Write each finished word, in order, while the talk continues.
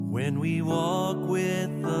When we walk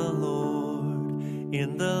with the Lord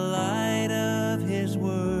in the light of His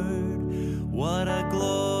word, what a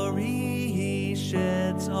glory He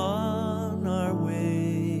sheds on our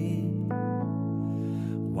way.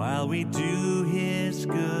 While we do His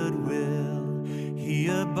good will, He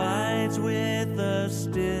abides with us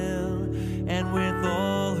still, and with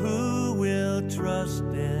all who will trust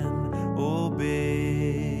and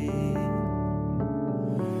obey.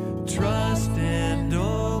 Trust and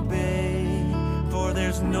obey, for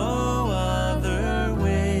there's no other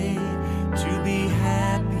way to be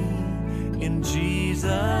happy in Jesus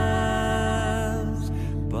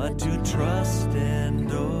but to trust and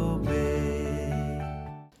obey.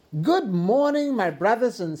 Good morning, my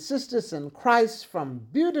brothers and sisters in Christ from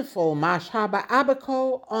beautiful Marsh Harbor,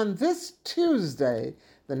 Abaco, on this Tuesday,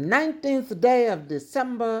 the 19th day of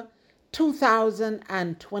December,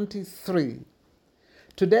 2023.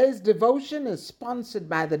 Today's devotion is sponsored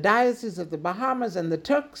by the Diocese of the Bahamas and the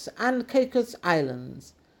Turks and Caicos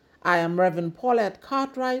Islands. I am Rev'd Paulette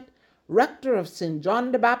Cartwright, Rector of St.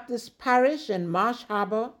 John the Baptist Parish in Marsh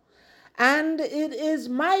Harbor, and it is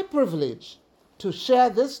my privilege to share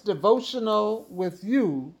this devotional with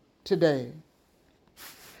you today.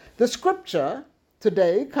 The scripture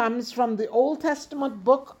today comes from the Old Testament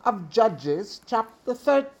book of Judges, chapter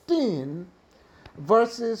 13,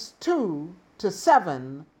 verses 2 to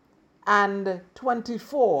 7 and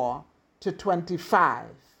 24 to 25.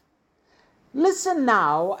 Listen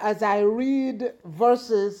now as I read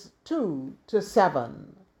verses 2 to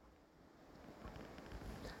 7.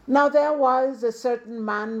 Now there was a certain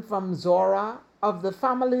man from Zorah of the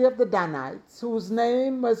family of the Danites, whose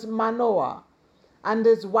name was Manoah, and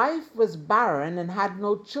his wife was barren and had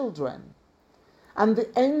no children. And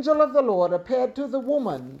the angel of the Lord appeared to the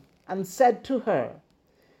woman and said to her,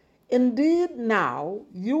 Indeed, now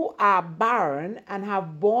you are barren and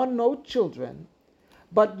have borne no children,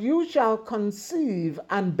 but you shall conceive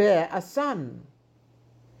and bear a son.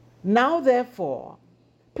 Now, therefore,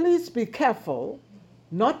 please be careful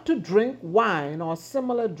not to drink wine or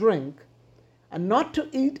similar drink, and not to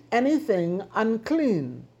eat anything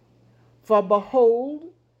unclean. For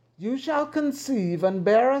behold, you shall conceive and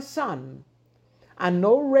bear a son, and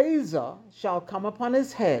no razor shall come upon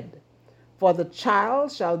his head. For the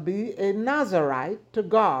child shall be a Nazarite to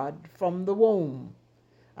God from the womb,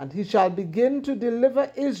 and he shall begin to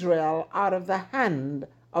deliver Israel out of the hand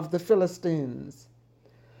of the Philistines.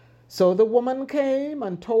 So the woman came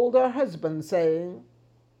and told her husband, saying,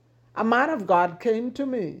 A man of God came to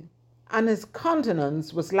me, and his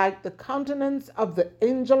countenance was like the countenance of the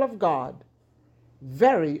angel of God,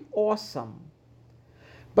 very awesome.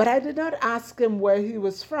 But I did not ask him where he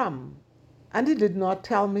was from, and he did not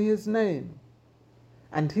tell me his name.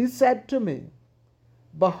 And he said to me,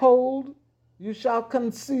 Behold, you shall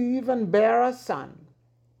conceive and bear a son.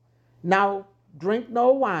 Now drink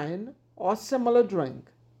no wine or similar drink,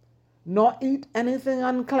 nor eat anything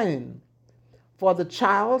unclean, for the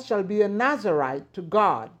child shall be a Nazarite to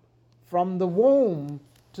God from the womb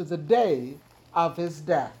to the day of his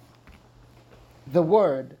death. The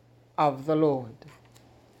word of the Lord.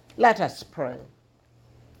 Let us pray.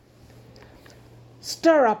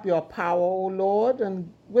 Stir up your power, O Lord,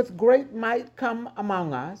 and with great might come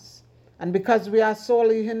among us. And because we are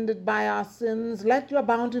sorely hindered by our sins, let your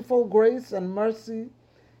bountiful grace and mercy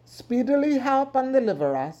speedily help and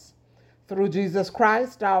deliver us. Through Jesus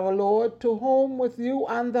Christ our Lord, to whom with you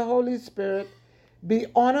and the Holy Spirit be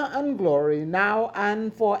honor and glory now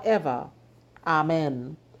and forever.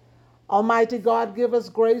 Amen. Almighty God, give us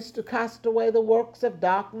grace to cast away the works of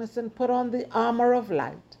darkness and put on the armor of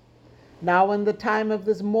light. Now in the time of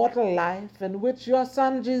this mortal life, in which your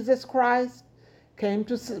Son Jesus Christ came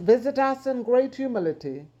to visit us in great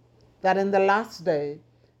humility, that in the last day,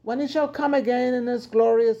 when he shall come again in his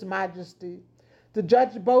glorious majesty, to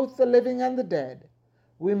judge both the living and the dead,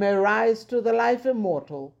 we may rise to the life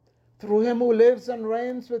immortal, through him who lives and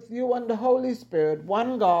reigns with you and the Holy Spirit,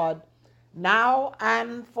 one God, now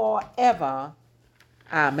and forever.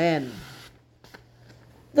 Amen.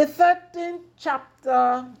 The 13th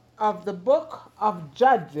chapter of the book of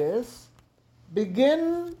Judges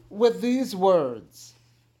begin with these words.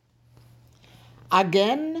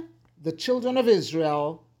 Again, the children of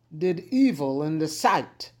Israel did evil in the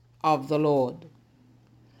sight of the Lord.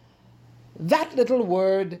 That little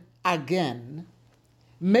word, again,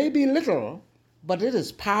 may be little, but it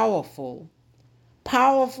is powerful.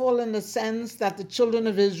 Powerful in the sense that the children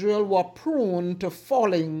of Israel were prone to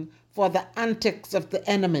falling for the antics of the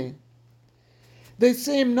enemy. They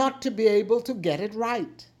seem not to be able to get it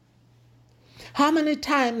right. How many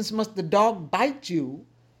times must the dog bite you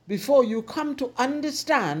before you come to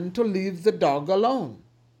understand to leave the dog alone.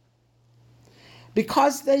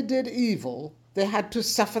 Because they did evil, they had to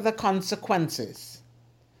suffer the consequences.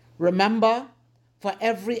 Remember, for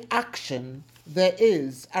every action, there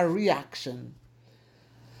is a reaction.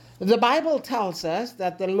 The Bible tells us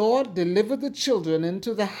that the Lord delivered the children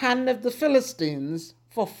into the hand of the Philistines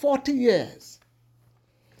for 40 years.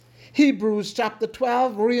 Hebrews chapter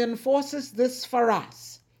 12 reinforces this for us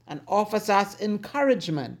and offers us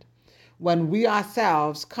encouragement when we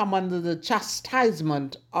ourselves come under the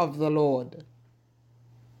chastisement of the Lord.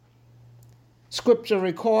 Scripture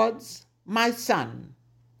records, "My son,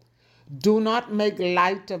 do not make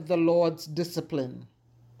light of the Lord's discipline,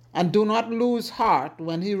 and do not lose heart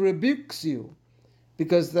when he rebukes you,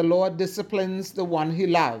 because the Lord disciplines the one he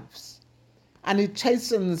loves, and he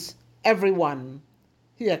chastens everyone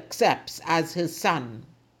he accepts as his son."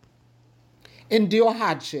 Endure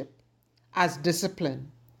hardship as discipline.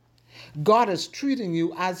 God is treating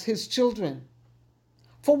you as his children.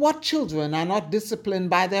 For what children are not disciplined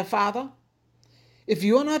by their father? If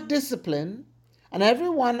you are not disciplined, and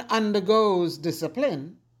everyone undergoes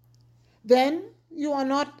discipline, then you are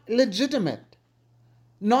not legitimate,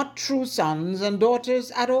 not true sons and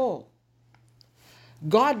daughters at all.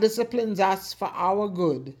 God disciplines us for our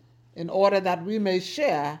good, in order that we may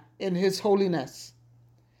share in his holiness.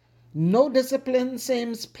 No discipline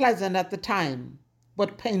seems pleasant at the time,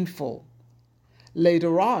 but painful.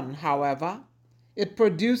 Later on, however, it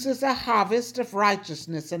produces a harvest of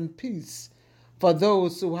righteousness and peace for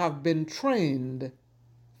those who have been trained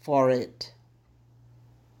for it.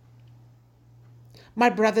 My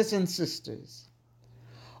brothers and sisters,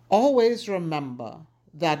 always remember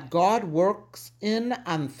that God works in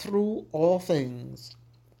and through all things.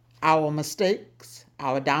 Our mistakes,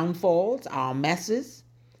 our downfalls, our messes,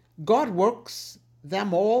 God works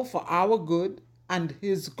them all for our good and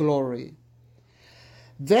his glory.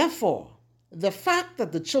 Therefore, the fact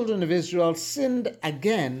that the children of Israel sinned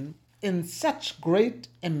again in such great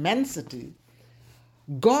immensity,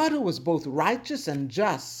 God, who was both righteous and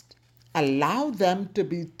just, allowed them to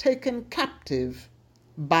be taken captive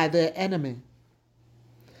by their enemy.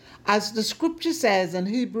 As the scripture says in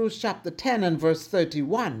Hebrews chapter 10 and verse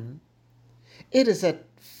 31, it is a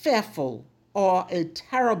fearful or a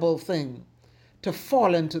terrible thing to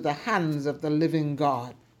fall into the hands of the living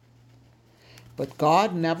God. But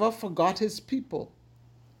God never forgot his people.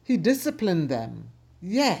 He disciplined them,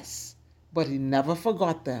 yes, but he never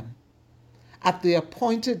forgot them. At the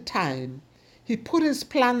appointed time, he put his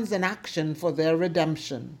plans in action for their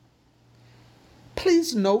redemption.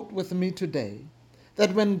 Please note with me today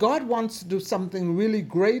that when God wants to do something really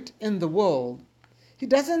great in the world, he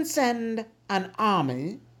doesn't send an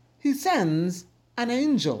army, he sends an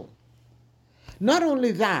angel. Not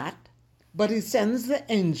only that, but he sends the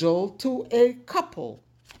angel to a couple,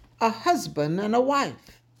 a husband and a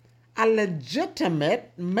wife, a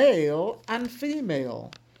legitimate male and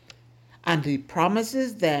female, and he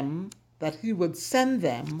promises them that he would send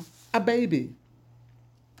them a baby.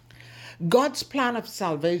 God's plan of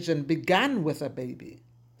salvation began with a baby,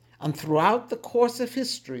 and throughout the course of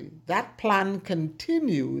history, that plan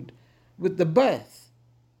continued with the birth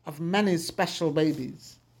of many special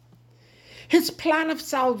babies. His plan of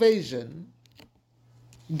salvation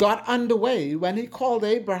got underway when he called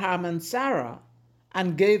Abraham and Sarah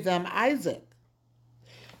and gave them Isaac.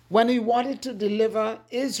 When he wanted to deliver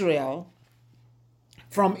Israel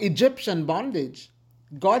from Egyptian bondage,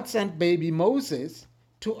 God sent baby Moses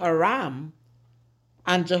to Aram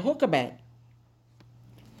and Jehoshaphat.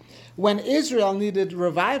 When Israel needed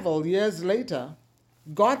revival years later,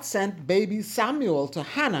 God sent baby Samuel to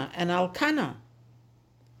Hannah and Elkanah.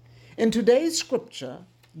 In today's scripture,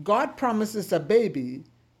 God promises a baby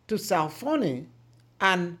to Salphoni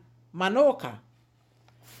and Manoah,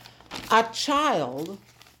 a child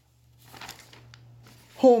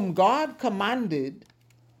whom God commanded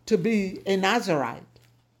to be a Nazarite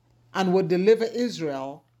and would deliver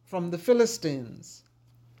Israel from the Philistines.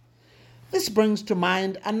 This brings to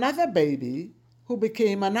mind another baby who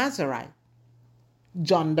became a Nazarite,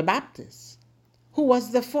 John the Baptist, who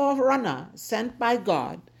was the forerunner sent by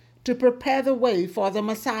God to prepare the way for the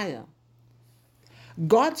Messiah.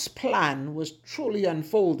 God's plan was truly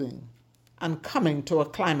unfolding and coming to a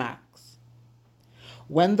climax.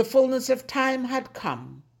 When the fullness of time had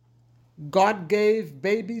come, God gave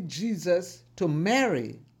baby Jesus to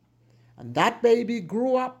Mary, and that baby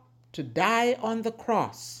grew up to die on the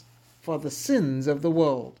cross for the sins of the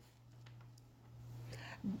world.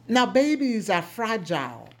 Now, babies are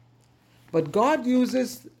fragile, but God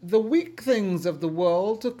uses the weak things of the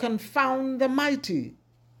world to confound the mighty.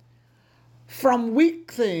 From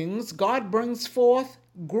weak things, God brings forth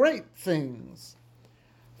great things.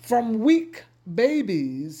 From weak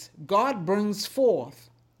babies, God brings forth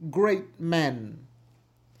great men.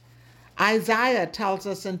 Isaiah tells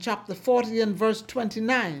us in chapter 40 and verse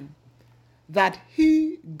 29 that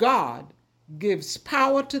He, God, gives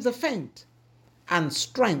power to the faint and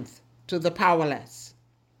strength to the powerless.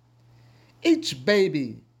 Each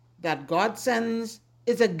baby that God sends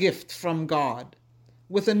is a gift from God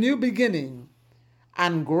with a new beginning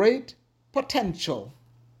and great potential.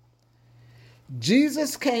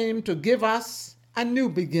 Jesus came to give us a new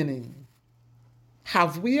beginning.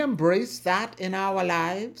 Have we embraced that in our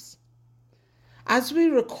lives? As we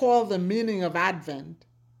recall the meaning of Advent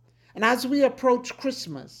and as we approach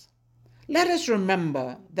Christmas, let us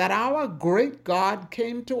remember that our great God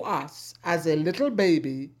came to us as a little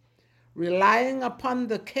baby, relying upon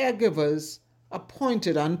the caregivers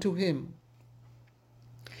appointed unto Him.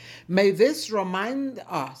 May this remind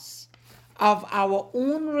us of our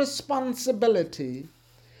own responsibility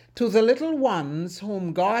to the little ones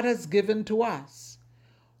whom God has given to us,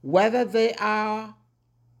 whether they are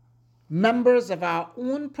members of our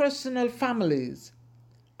own personal families,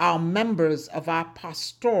 or members of our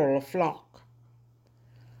pastoral flock.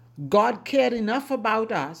 God cared enough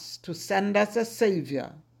about us to send us a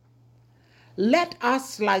Savior. Let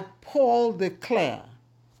us, like Paul, declare,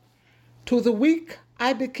 "To the weak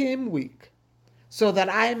I became weak, so that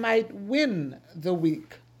I might win the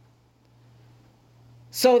weak,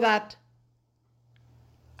 so that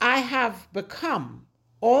I have become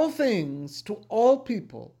all things to all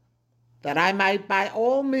people, that I might by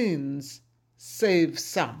all means save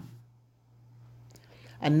some."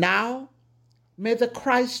 And now, may the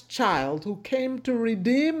Christ child who came to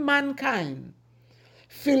redeem mankind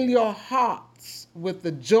fill your hearts with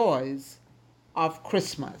the joys of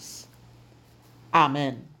Christmas.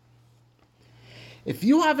 Amen. If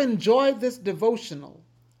you have enjoyed this devotional,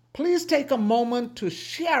 please take a moment to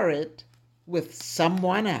share it with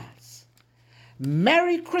someone else.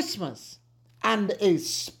 Merry Christmas and a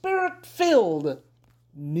Spirit-filled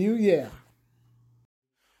New Year.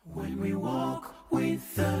 When we walk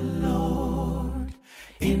with the Lord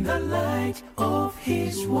in the light of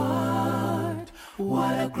His word,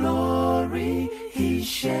 what a glory He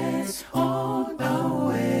sheds on our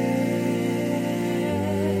way.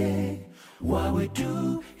 While we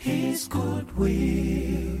do His good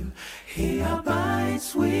will, He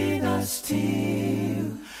abides with us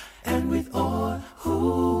still, and with all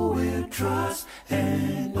who will trust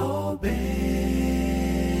and obey.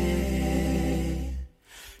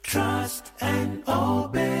 Trust and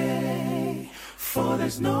obey, for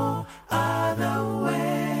there's no other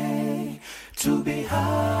way to be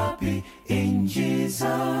happy in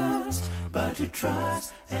Jesus but to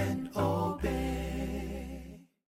trust and obey.